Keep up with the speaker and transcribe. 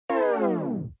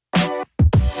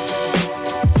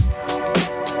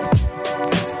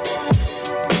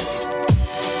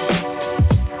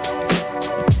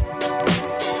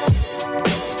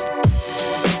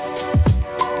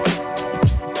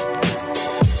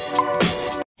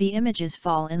The images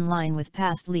fall in line with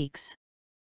past leaks.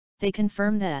 They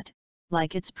confirm that,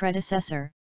 like its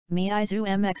predecessor, Meizu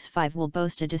MX5 will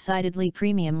boast a decidedly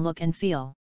premium look and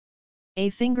feel.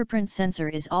 A fingerprint sensor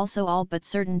is also all but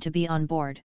certain to be on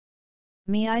board.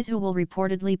 Meizu will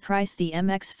reportedly price the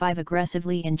MX5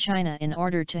 aggressively in China in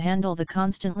order to handle the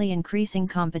constantly increasing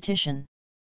competition.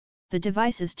 The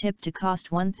device is tipped to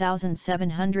cost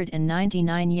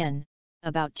 1,799 yen,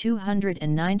 about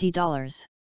 $290.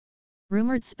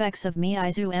 Rumored specs of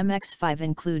Meizu MX5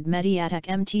 include Mediatek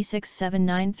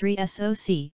MT6793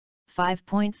 SoC,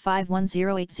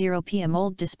 5.51080p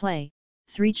AMOLED display,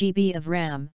 3 GB of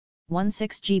RAM,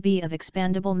 16 GB of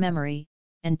expandable memory,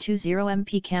 and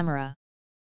 20MP camera.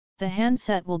 The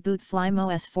handset will boot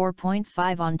FlymeOS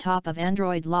 4.5 on top of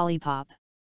Android Lollipop.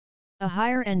 A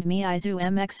higher-end Meizu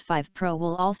MX5 Pro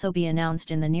will also be announced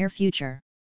in the near future.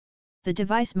 The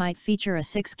device might feature a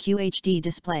 6Q HD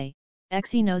display,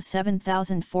 Exynos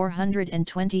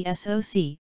 7420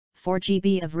 SoC, 4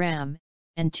 GB of RAM,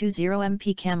 and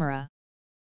 20MP camera.